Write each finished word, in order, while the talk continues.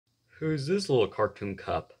Who's this little cartoon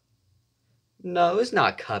cup? No, it's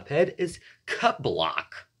not Cuphead, it's CupBlox.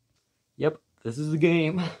 Yep, this is the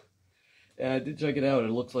game. And I did check it out. It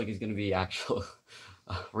looks like it's gonna be actual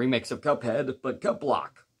remix of Cuphead, but CupBlox.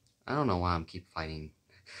 I don't know why I'm keep fighting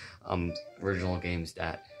original games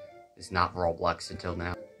that is not Roblox until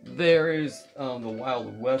now. There is the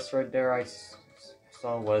Wild West right there. I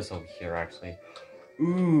saw was over here actually.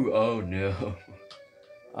 Ooh, oh no.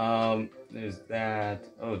 There's that.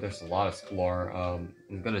 Oh, there's a lot of explore. I'm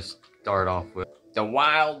gonna start off with the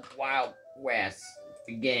Wild West.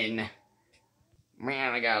 Begin.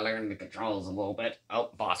 Man, I gotta learn the controls a little bit.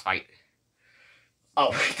 Oh, boss fight.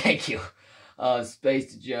 Oh, thank you.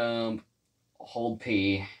 Space to jump. Hold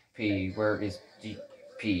P. P. Where is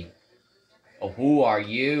P? Oh, who are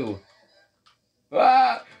you?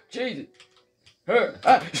 Ah, Jesus.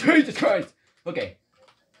 Jesus Christ. Okay.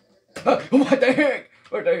 What the heck?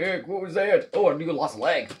 What the heck? What was that? Oh, I lost a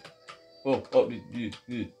leg. Oh,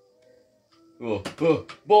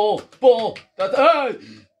 bull. That's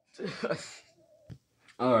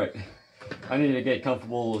All right. I need to get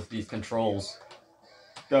comfortable with these controls.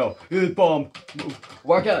 Go. Bomb. Move.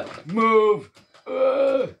 Work out. Move.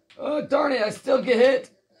 Oh, darn it! I still get hit.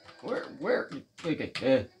 Where?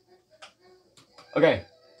 Okay. Okay.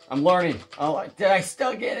 I'm learning. Oh, did I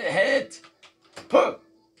still get hit? Huh.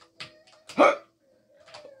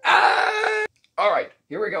 Ah! All right.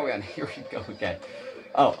 Here we go again.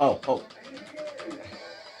 Oh.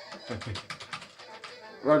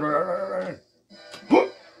 Run.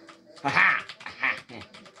 Ha!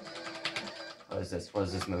 What is this? What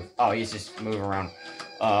does this move? Oh, he's just moving around.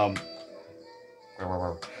 Ha!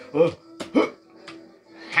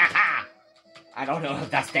 I don't know if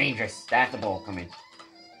that's dangerous. That's the ball coming.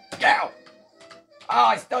 Ow! Oh,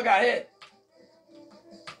 I still got hit.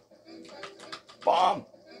 Bomb.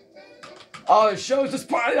 Oh, it shows the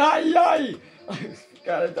spot. Ay!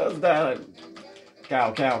 God, it does that.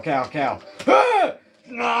 Cow.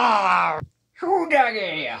 Ah!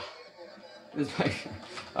 Doggy!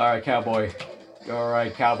 Alright, cowboy.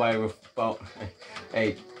 Alright, cowboy with bone.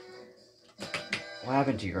 Hey. What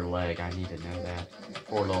happened to your leg? I need to know that.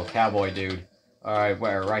 Poor little cowboy dude. Alright,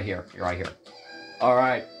 where? Right here. You're right here.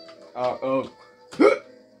 Alright. Oh.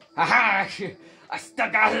 Haha! I still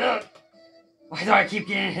got hit! Why do I keep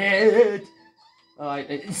getting hit?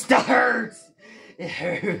 It still hurts! It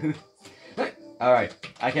hurts. Alright,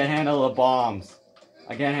 I can handle the bombs.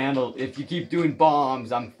 I can't handle, if you keep doing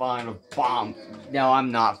bombs, I'm fine with bombs. No,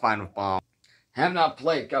 I'm not fine with bombs. Have not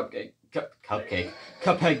played Cuphead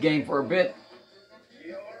game for a bit.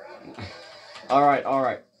 Alright.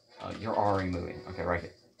 You're already moving. Okay, right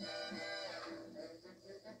here.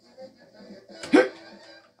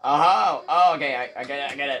 Oh, okay, I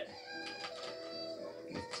get it.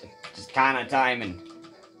 It's just kind of timing.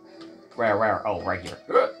 Where? Oh, right here.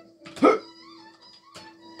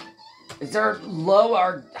 Is there low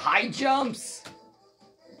or high jumps?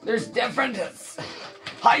 There's different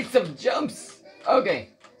heights of jumps. Okay.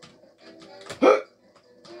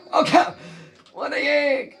 Okay. What the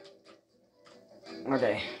heck?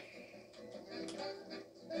 Okay.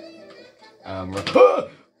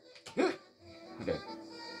 Okay.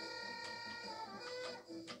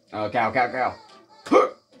 Oh, cow.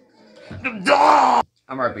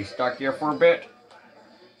 I'm gonna be stuck here for a bit.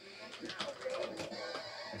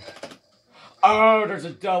 Oh, there's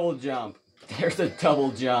a double jump.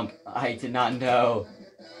 I did not know.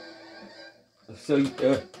 So,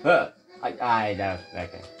 I know.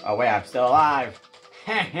 Okay. Oh, wait, I'm still alive.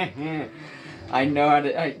 I know how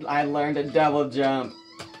to, I learned a double jump.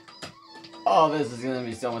 Oh, this is gonna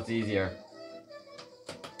be so much easier.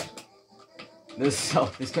 This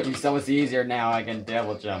is gonna be so much easier now. I can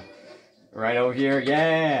double jump. Right over here.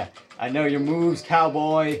 Yeah. I know your moves,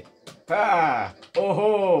 cowboy. Ha!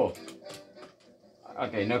 Oh-ho!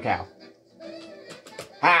 Okay, no cow.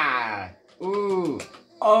 Ha! Ooh!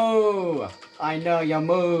 Oh! I know your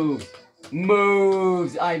moves!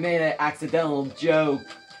 Moves! I made an accidental joke.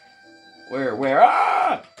 Where?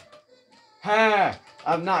 Ah! Ha!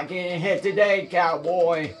 I'm not getting hit today,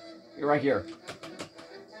 cowboy! You're right here.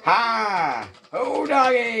 Ha! Oh,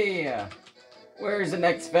 doggy! Where's the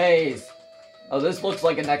next phase? Oh, this looks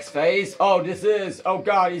like a next phase. Oh, this is. Oh,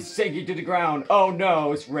 God, he's sinking to the ground. Oh,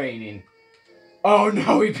 no, it's raining. Oh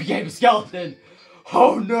no, he became a skeleton!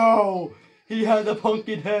 Oh no! He has a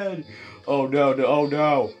pumpkin head! Oh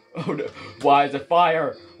no. Why is it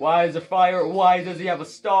fire? Why does he have a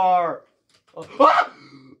star?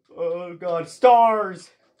 Oh god, stars!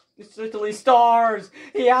 It's literally stars!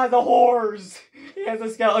 He has a horse! He has a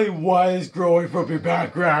skeleton! What is growing from your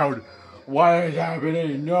background? What is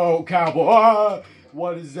happening? No, cowboy!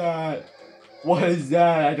 What is that? What is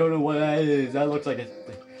that? I don't know what that is. That looks like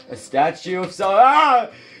a statue of some. Ah!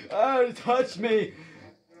 It touched me.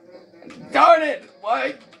 Darn it!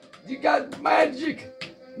 Why? You got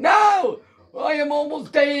magic. No! I am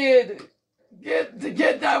almost dead. Get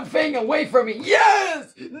that thing away from me.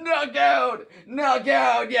 Yes! Knockout!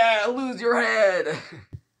 Knockout! Yeah, lose your head.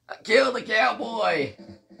 Kill the cowboy.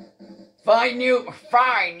 Fine, you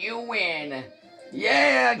win.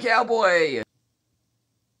 Yeah, cowboy.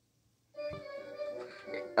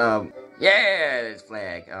 Yeah, this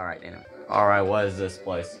flag. Alright, anyway. Alright, what is this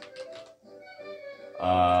place?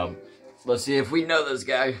 Let's see if we know this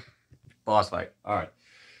guy. Boss fight. Alright.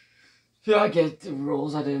 Yeah, I get the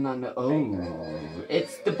rules. I did not know. Oh,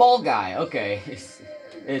 it's the ball guy. Okay.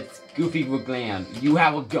 It's Goofy McGlam. You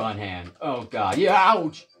have a gun hand. Oh, God. Yeah,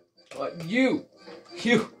 ouch. You.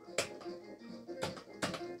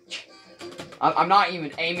 I'm not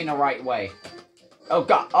even aiming the right way. Oh,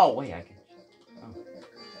 God. Oh, wait.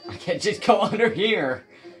 I can't just go under here.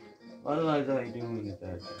 What was I doing with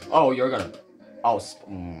that? Oh, you're gonna. Oh,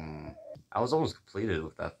 I was almost completed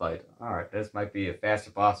with that fight. Alright, this might be a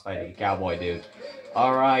faster boss fight than the cowboy dude.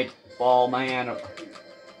 Alright, ball man.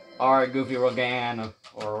 Alright, Goofy Rogan,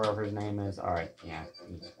 or whatever his name is. Alright, yeah.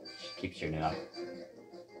 Keep shooting it up.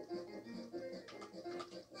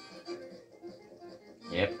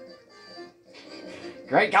 Yep.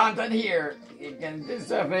 Great content here. You gonna do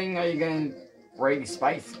something? Are you gonna break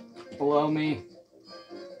spice below me?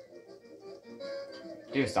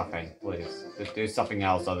 Do something, please. Just do something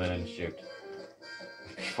else other than shoot.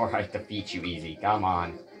 Before I defeat you easy. Come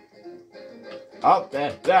on. Oh,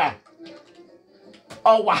 there.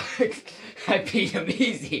 Oh, wow. I beat him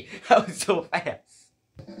easy. That was so fast.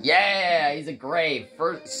 Yeah, he's a grave.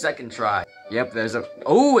 Second try. Yep, there's a...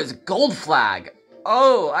 Oh, it's a gold flag.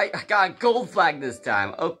 Oh, I got a gold flag this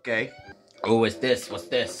time. Okay. Oh, what's this? What's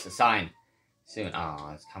this? A sign. Soon.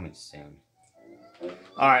 Oh, it's coming soon.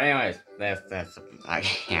 Alright, anyways, that's I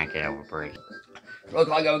can't get over break.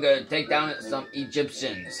 Looks like I'm gonna take down some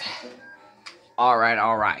Egyptians.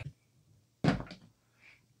 Alright.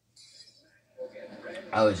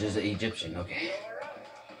 Oh, it's just an Egyptian, okay.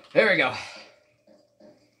 Here we go.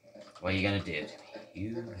 What are you gonna do to me?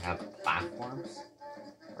 You have platforms?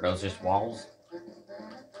 Are those just walls?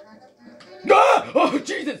 Ah! Oh,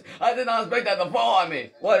 Jesus! I did not expect that to fall on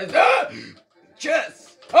me! What is that?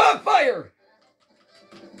 Chest! Ah, fire!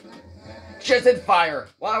 Shit said fire.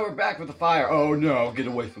 Wow, we're back with the fire. Oh no, get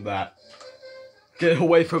away from that. Get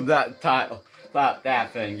away from that title. That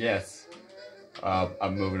thing, yes.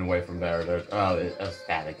 I'm moving away from there. It's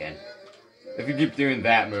that again. If you keep doing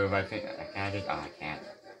that move, I think I can't.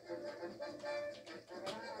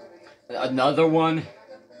 Another one.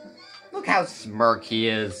 Look how smirk he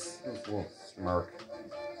is. Little smirk.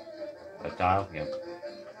 A tile? Yep.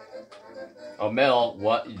 Oh, middle.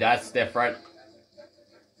 What? That's different.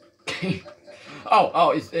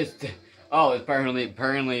 Oh,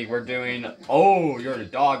 apparently we're doing. Oh, you're the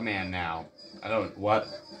dog man now. I don't what.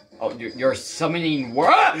 Oh, you're summoning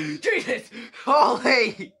what? Jesus!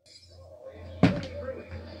 Holy!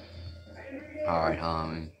 All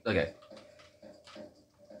right, okay.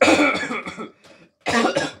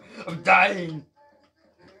 I'm dying.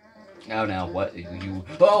 No, what you?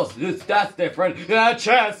 Oh, that's different. Yeah,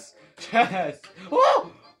 chest.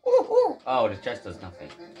 Oh. Oh, the chest does nothing.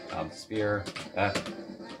 Spear.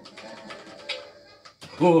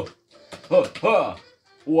 Whoa.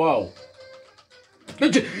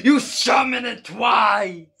 You summoned it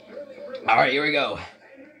twice! Alright, here we go.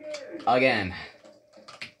 Again.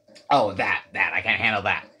 Oh, that. I can't handle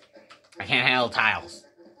that. I can't handle tiles.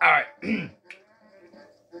 Alright.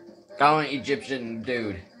 Call an Egyptian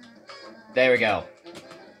dude. There we go.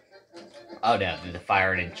 Oh, no, the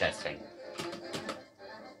fire and chest thing.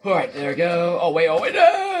 Alright, there we go. Oh, wait,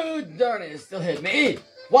 no! Darn it, it still hit me.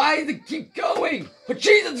 Why does it keep going? Oh,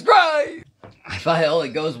 Jesus Christ! I thought it only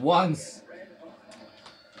goes once.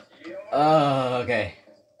 Okay.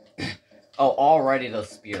 Oh, already those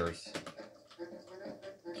spears.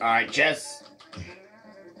 Alright, chest.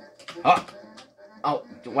 Oh,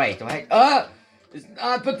 wait, do I... It's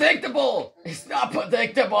not predictable! It's not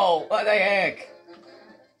predictable! What the heck?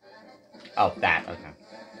 Oh, that, okay.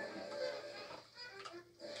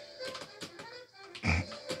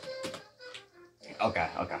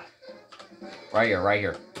 Okay. Right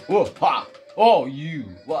here. Whoa, ha! Oh, you!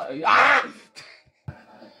 What? Ah!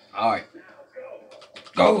 Alright.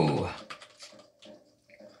 Go!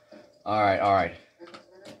 Alright.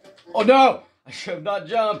 Oh no! I should have not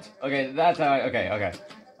jumped! Okay, that's how okay.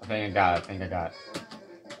 I think I got it.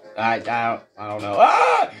 I don't know.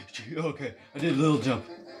 Ah! Okay, I did a little jump.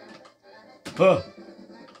 Huh.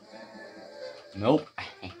 Nope.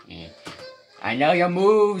 I know your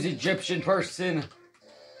moves, Egyptian person.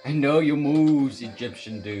 I know your moves,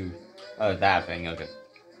 Egyptian dude. Oh, that thing, okay.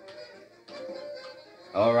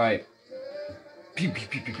 Alright.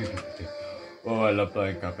 Oh, I love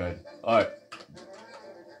playing Cuphead. Alright.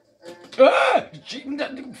 Ah!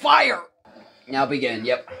 Fire! Now begin,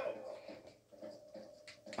 yep.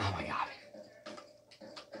 Oh my god.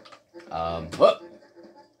 What?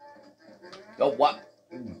 Oh, what?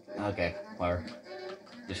 Okay, whatever.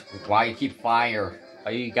 Just, why you keep fire?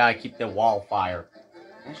 Why you gotta keep the wall fire?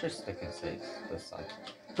 I should stick and say this side.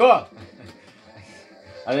 Oh!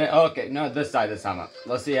 I didn't, okay, no, this side this time.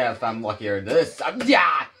 Let's see if I'm luckier this side.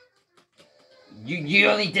 Yeah! You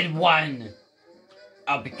only did one!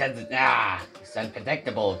 Oh, because, it's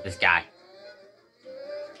unpredictable with this guy.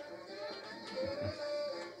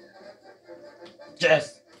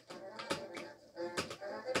 Just.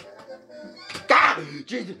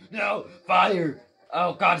 Jesus, no! Fire!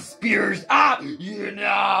 Oh god, spears! You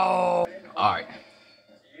know! Alright.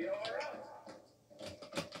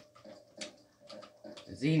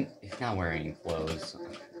 He's not wearing any clothes.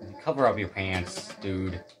 Cover up your pants,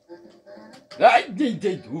 dude. Alright,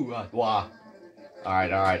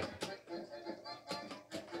 alright.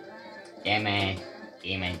 Yeah, man.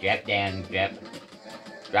 Drop down,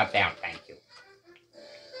 drop down, thank you.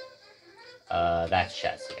 That's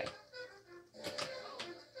chest again.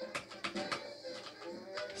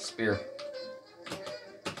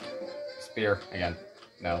 Spear again.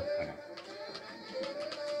 No, okay.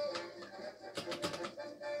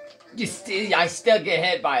 I still get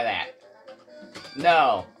hit by that.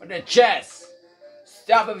 No, the chest.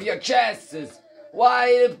 Stop of your chest is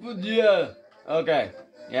why? Yeah. Okay.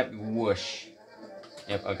 Yep. Whoosh.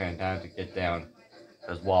 Yep. Okay. Time to get down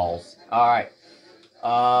those walls. All right.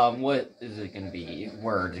 What is it gonna be?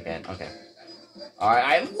 Words again. Okay. All right.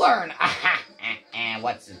 I learn.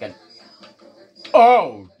 What's it gonna?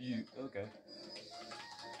 Oh, you. Okay.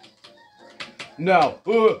 No.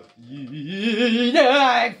 Yeah,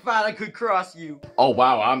 I finally could cross you. Oh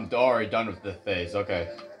wow, I'm already done with the phase. Okay.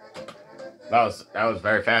 That was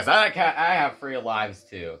very fast. I have 3 lives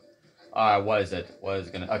too. Alright, what is it? What is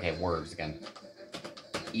it gonna? Okay, words again.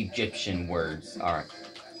 Egyptian words. Alright.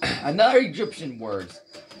 Another Egyptian words.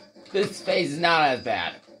 This phase is not as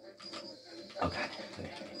bad. Okay.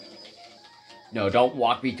 No, don't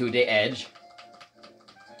walk me to the edge.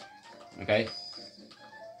 Okay.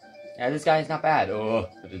 Yeah, this guy is not bad. Oh,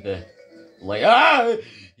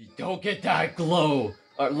 don't get that glow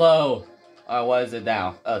or low. What is it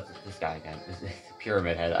now? Oh, this guy again. This is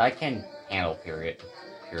pyramid head. I can handle pyramid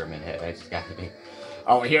head. I just got to be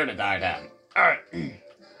over here to die down. All right.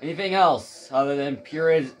 Anything else other than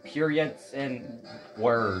periods and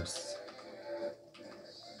words?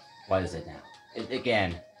 What is it now?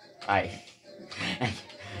 Again, I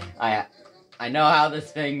know how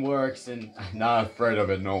this thing works, and I'm not afraid of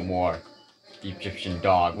it no more. The Egyptian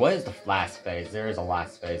dog. What is the last phase? There is a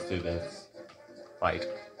last phase to this fight.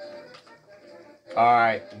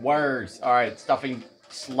 Alright, words. Alright, something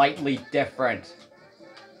slightly different.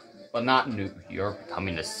 But not new. You're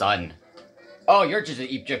becoming the sun. Oh, you're just an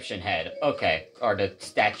Egyptian head. Okay. Or the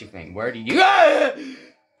statue thing. Where did you...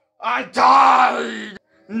 I died!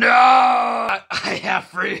 No! I have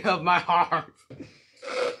 3 of my heart.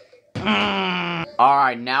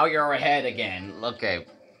 Alright, now you're ahead again. Okay.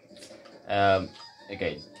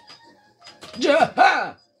 Okay.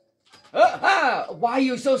 Why are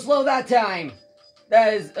you so slow that time?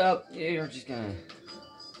 That is, you're just gonna...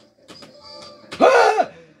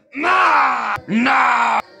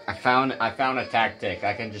 No! I found a tactic.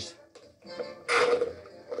 I can just...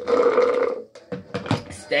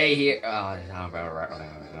 Stay here. Oh,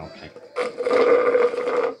 okay.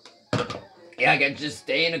 Yeah, I can just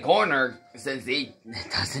stay in the corner since he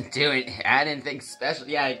doesn't do it. I didn't think special.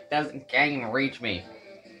 Yeah, it can't even reach me.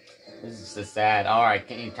 This is so sad. Alright,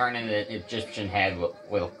 can you turn into an Egyptian head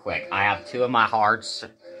real quick? I have 2 of my hearts.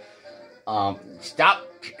 Stop.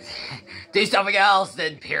 Do something else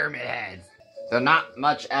than pyramid heads. They're not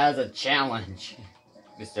much as a challenge,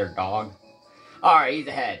 Mr. Dog. Alright, he's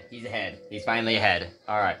ahead. He's ahead. He's finally ahead.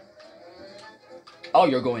 Alright. Oh,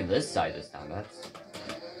 you're going this side this time. That's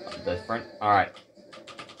different. Alright.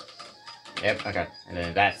 Yep, okay. And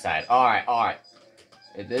then that side. Alright, alright.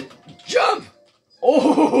 And then jump!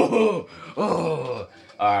 Oh! Oh!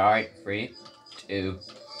 Alright, 3, 2,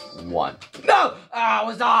 1. No! I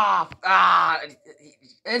was off!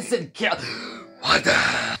 Instant kill. What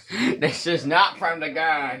the? This is not from the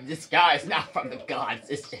gods. This guy is not from the gods.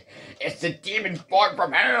 It's a demon born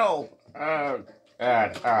from hell. Oh,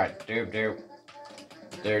 God. Alright, doop.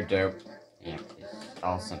 Yeah, it's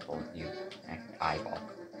all simple. You eyeball.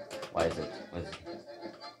 What is it? What is it?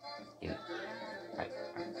 You,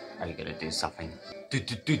 are you gonna do something?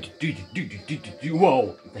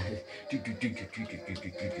 Whoa!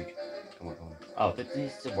 Come on. Oh,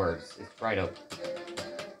 these are words. It's right up.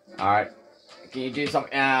 Alright. Can you do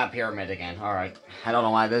something? Ah, pyramid again. Alright. I don't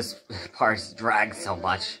know why this part drags so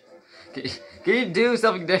much. Can you do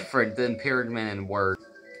something different than pyramid and words?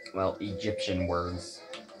 Well, Egyptian words.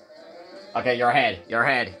 Okay, your head.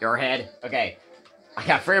 Okay. I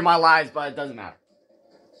got 3 of my lives, but it doesn't matter.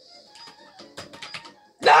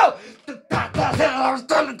 No!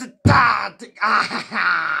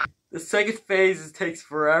 The second phase takes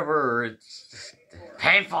forever. It's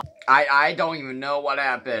painful. I don't even know what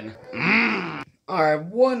happened. Alright,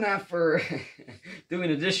 one after doing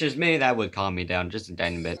the dishes, maybe that would calm me down just a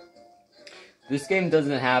tiny bit. This game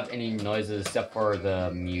doesn't have any noises except for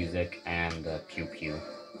the music and the pew pew.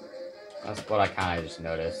 That's what I kind of just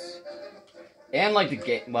noticed. And like the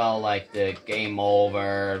game, well, like the game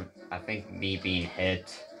over, I think me being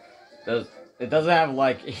hit. It doesn't have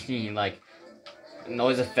like any like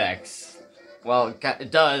noise effects. Well,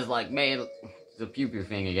 it does like made the pew pew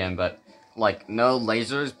thing again, but like no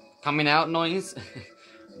lasers coming out noise.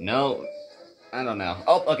 No, I don't know.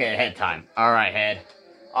 Oh, okay, head time. All right, head.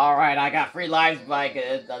 All right, I got 3 lives, but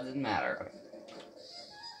it doesn't matter. Okay.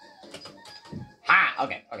 Ha!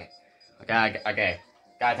 Okay.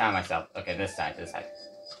 Gotta time myself. Okay, this side.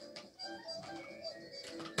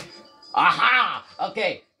 Aha!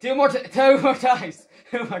 Okay, 2 more times.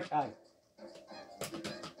 2 more times.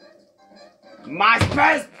 My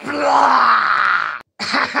space.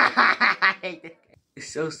 I hate it. It's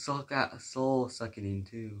so soul sucking in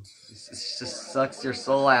too. It just sucks your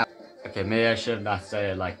soul out. Okay, maybe I should not say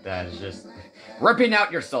it like that. It's just ripping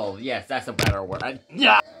out your soul. Yes, that's a better word.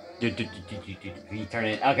 Yeah. Turn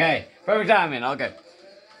it. Okay, perfect timing. Okay.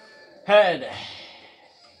 Head.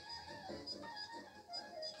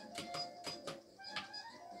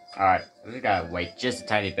 Alright, we just gotta wait just a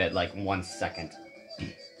tiny bit, like 1 second.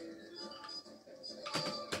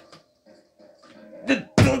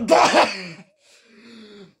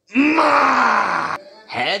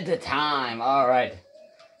 Head to time. Alright.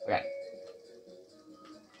 Okay.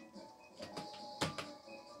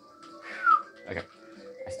 Okay.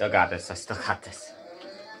 I still got this.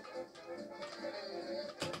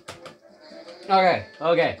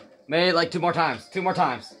 Okay. Maybe like 2 more times.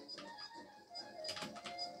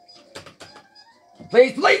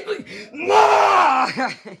 Please.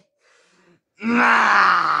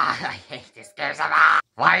 I hate this game so much.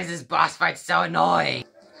 Why is this boss fight so annoying?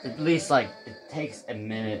 At least like it takes 1.5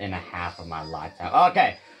 minutes of my lifetime.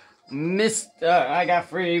 Okay. I got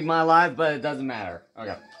 3 of my life, but it doesn't matter.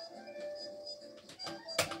 Okay.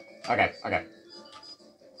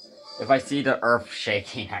 If I see the earth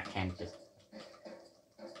shaking, I can't just...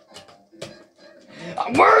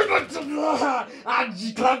 Where's my... I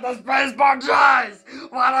just clicked the space bar twice!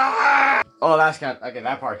 What the heck? Oh, that's kind of... Okay,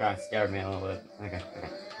 that part kind of scared me a little bit. Okay.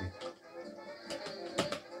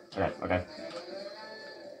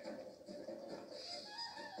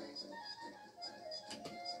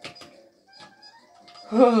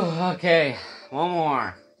 Okay, 1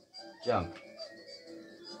 more. Jump.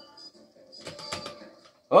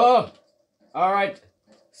 Oh! Alright.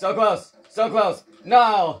 So close.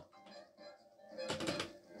 No!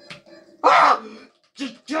 Ah!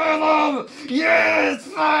 Just kill him! Yes!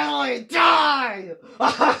 Finally! Die!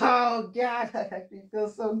 Oh, God, that actually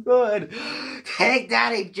feels so good. Take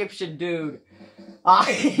that, Egyptian dude.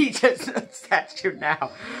 He just a statue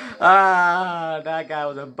now. That guy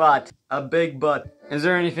was a butt. A big butt. Is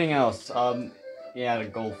there anything else? Yeah, the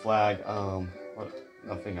gold flag. What?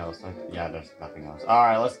 Nothing else. Yeah, there's nothing else.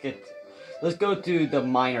 Alright, let's go to the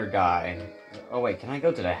miner guy. Oh wait, can I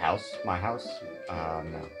go to the house? My house?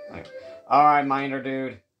 No. Okay. Alright, miner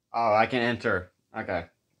dude. Oh, I can enter. Okay.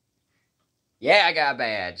 Yeah, I got a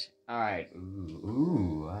badge. Alright.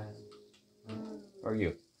 Ooh. Where are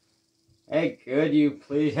you? Hey, could you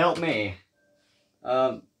please help me?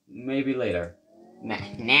 Maybe later. Nah,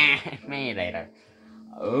 maybe later.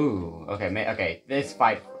 Ooh, okay, this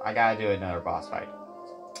fight, I gotta do another boss fight.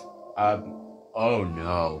 Oh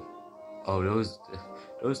no. Oh, those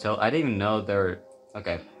I didn't even know they're,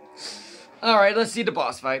 okay. Alright, let's see the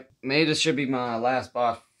boss fight. Maybe this should be my last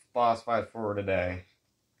boss fight for today.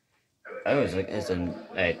 Oh, it's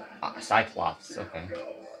a Cyclops, okay.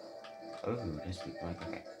 Oh, this is like,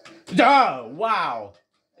 okay. Duh! Wow!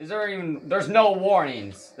 Is there even... There's no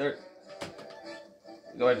warnings. There...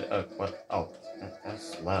 Go ahead... what? Oh,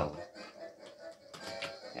 that's slow.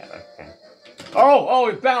 Yeah, okay. Oh!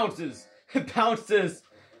 It bounces! It bounces!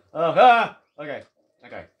 Okay.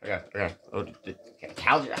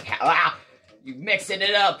 Oh, ah! You mixing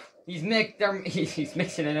it up. He's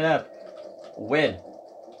mixing it up. Wind.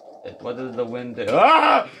 What does the wind do?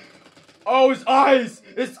 Ah! Oh, it's ice!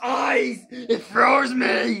 It's ice! It froze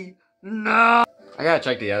me! No! I gotta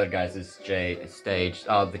check the other guys' stage.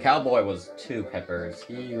 The cowboy was 2 peppers.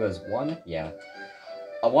 He was 1? Yeah.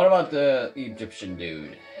 What about the Egyptian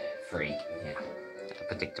dude? Freak. Yeah.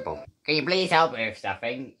 Predictable. Can you please help me with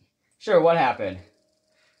stuffing? Sure, what happened?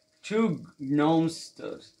 2 gnomes.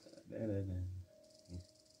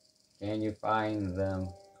 Can you find them?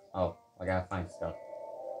 Oh, I gotta find stuff.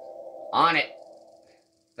 On it!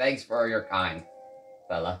 Thanks for your kind,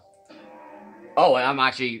 fella. Oh, and I'm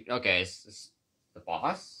actually... Okay, is the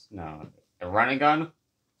boss? No. The running gun?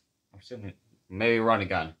 I'm assuming... Maybe running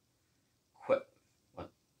gun. Quit. What?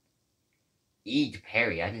 E to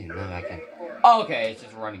parry. I didn't know that can... Oh, okay, it's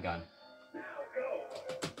just a running gun.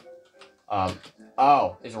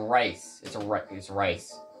 Oh, it's a race. It's a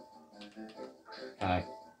race. Okay.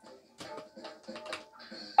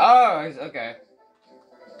 Oh, okay.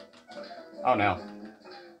 Oh, no.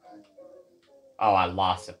 Oh, I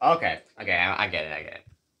lost it. Okay, I get it.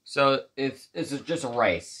 So, it's just a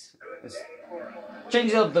race. It's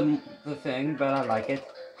changes up the thing, but I like it.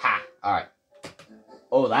 Ha! Alright.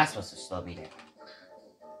 Oh, that's supposed to slow me down.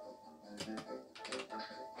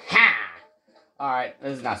 Ha! Alright,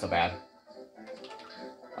 this is not so bad.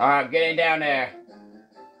 Alright, I'm getting down there.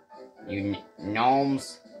 You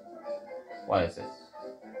gnomes. What is this?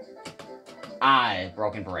 Ah, it's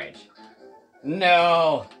broken bridge.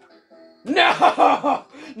 No! No!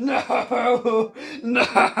 No! No!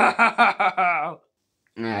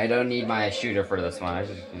 I don't need my shooter for this one. I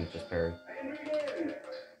just parry.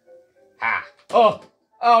 Ha! Oh!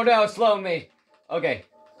 Oh no, it's slowing me. Okay.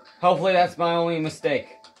 Hopefully that's my only mistake.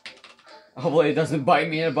 Hopefully it doesn't bite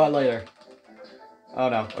me in the butt later. Oh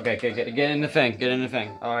no. Okay, get in the thing. Get in the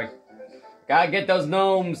thing. Alright. Gotta get those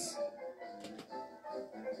gnomes.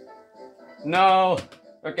 No!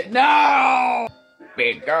 Okay. No!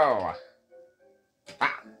 Big go!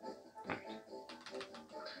 Ah.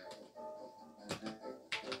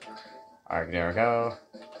 Alright, there we go.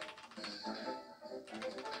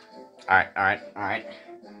 Alright.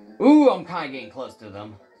 Ooh, I'm kinda getting close to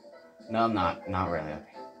them. No, I'm not. Not really.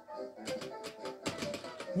 Okay.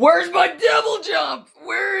 Where's my double jump?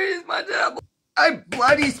 Where is my double? I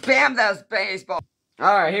bloody spammed that baseball.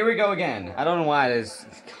 Alright, here we go again. I don't know why it is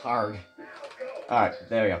hard. Alright,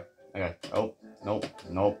 there we go. Okay. Oh, nope.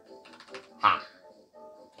 Ha.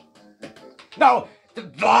 No!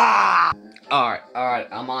 Alright,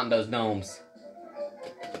 I'm on those gnomes.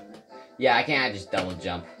 Yeah, I can't just double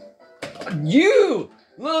jump. You!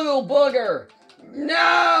 Little booger!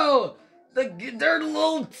 No! They're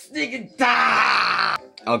little sneaking.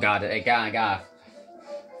 Oh god, it got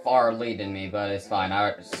far lead in me, but it's fine.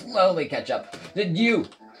 I'll slowly catch up. Did you?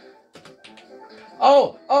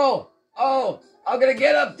 Oh! I'm gonna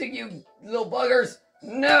get up to you, little buggers!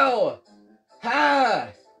 No! Ha!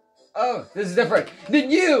 Oh, this is different.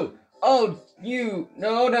 Did you? Oh, you.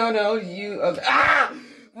 No, you. Ah!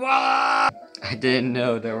 Wah! I didn't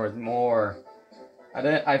know there was more.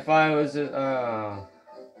 I thought it was just,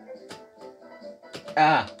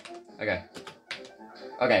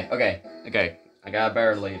 Okay. I got a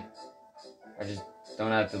better lead. I just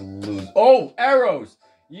don't have to lose. Oh, arrows!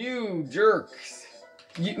 You jerks!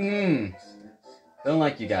 Don't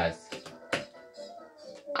like you guys.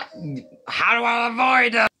 How do I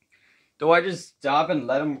avoid them? Do I just stop and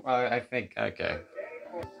let them? I think. Okay.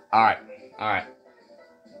 Alright.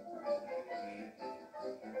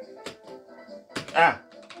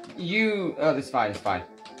 You. Oh, it's fine.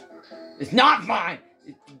 It's not fine!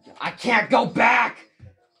 I can't go back!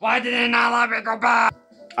 Why did it not let me go back?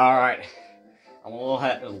 Alright. I'm a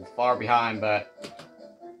little far behind, but...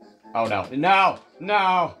 Oh no.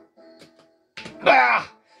 No!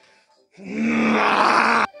 Ah!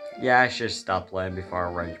 Yeah, I should stop playing before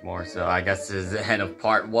I range more, so I guess this is the end of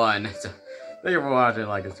part 1. So, thank you for watching,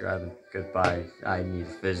 like, subscribe, and goodbye. I need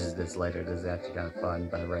to finish this later. This is actually kind of fun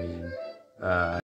by ranging.